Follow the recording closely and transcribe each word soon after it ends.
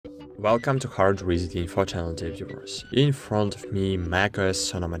Welcome to HardReset.Info channel, dear viewers. In front of me, Mac OS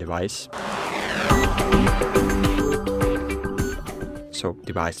Sonoma device. So,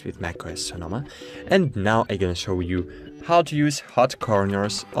 device with Mac OS Sonoma. And now I'm gonna show you how to use hot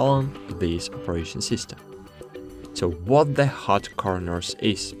corners on this operation system. So, what the hot corners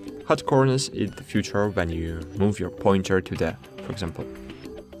is? Hot corners in the future when you move your pointer to the, for example,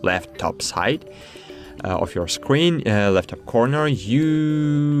 left top side of your screen, left top corner,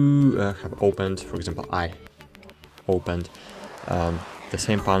 you have opened, for example, I opened the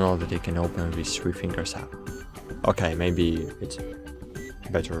same panel that you can open with 3 fingers up. Okay, maybe it's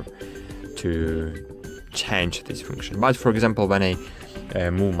better to change this function. But for example, when I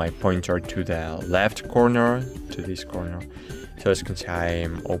move my pointer to the left corner, to this corner, so as you can see,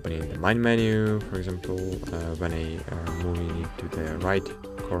 I'm opening the main menu, for example. When I moving it to the right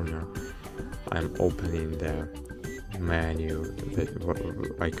corner, I'm opening the menu that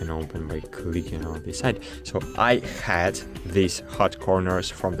I can open by clicking on this side. So I had these hot corners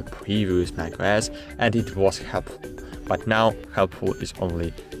from the previous macOS and it was helpful. But now helpful is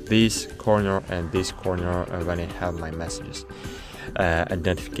only this corner and this corner when I have my messages, and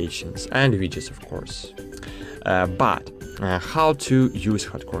notifications and widgets, of course. But how to use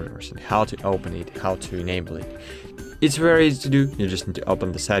hot corners and how to open it, how to enable it. It's very easy to do. You just need to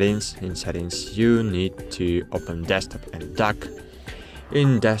open the settings. In settings, you need to open desktop and dock.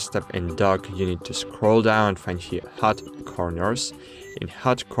 In desktop and dock, you need to scroll down and find here hot corners. In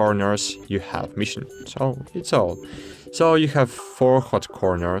hot corners, you have mission. So it's all. So you have 4 hot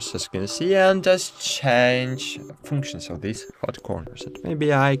corners, as you can see, and just change functions of these hot corners. And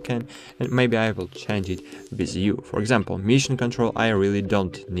maybe I can, and maybe I will change it with you. For example, mission control, I really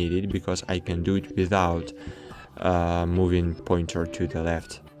don't need it because I can do it without moving pointer to the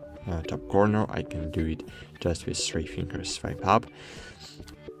left top corner. I can do it just with 3 fingers swipe up,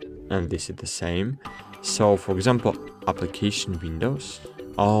 and this is the same. So for example, application Windows,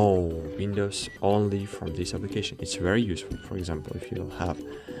 Windows only from this application. It's very useful. For example, if you have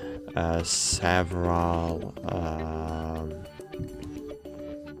several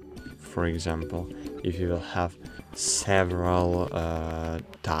for example, if you will have several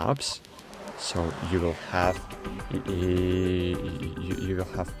tabs, so you will have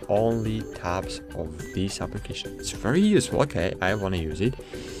only tabs of this application. It's very useful. Okay, I want to use it.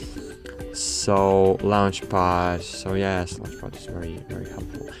 So Launchpad. So yes, Launchpad is very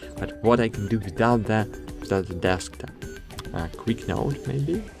helpful. But what I can do without the desktop? Quick note,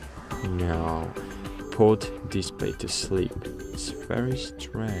 maybe? No. Put display to sleep. It's very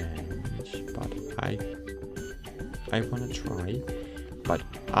strange, but I wanna try. But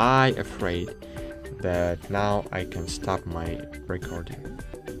I'm afraid that now I can stop my recording.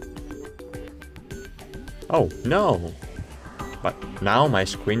 Oh no! But now my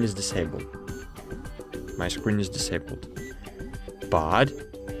screen is disabled. My screen is disabled. But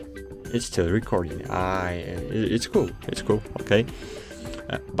it's still recording. It's cool. It's cool. Okay.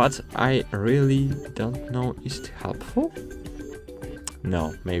 But I really don't know. Is it helpful?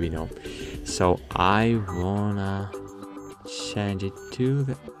 No, maybe no. So I wanna change it to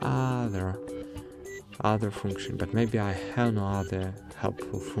the other function, but maybe I have no other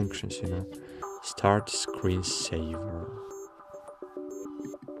helpful functions, you know. Start screensaver.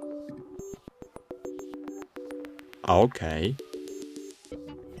 Okay.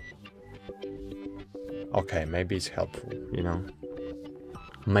 Okay, maybe it's helpful, you know.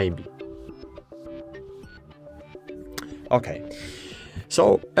 Maybe. Okay.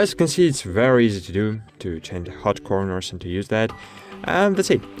 So, as you can see, it's very easy to do, to change the hot corners and to use that. And that's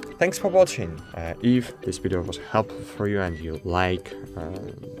it. Thanks for watching. If this video was helpful for you and you like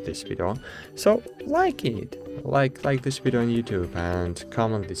this video, so like it. Like this video on YouTube and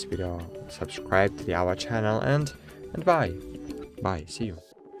comment this video, subscribe to our channel, and bye. Bye. See you.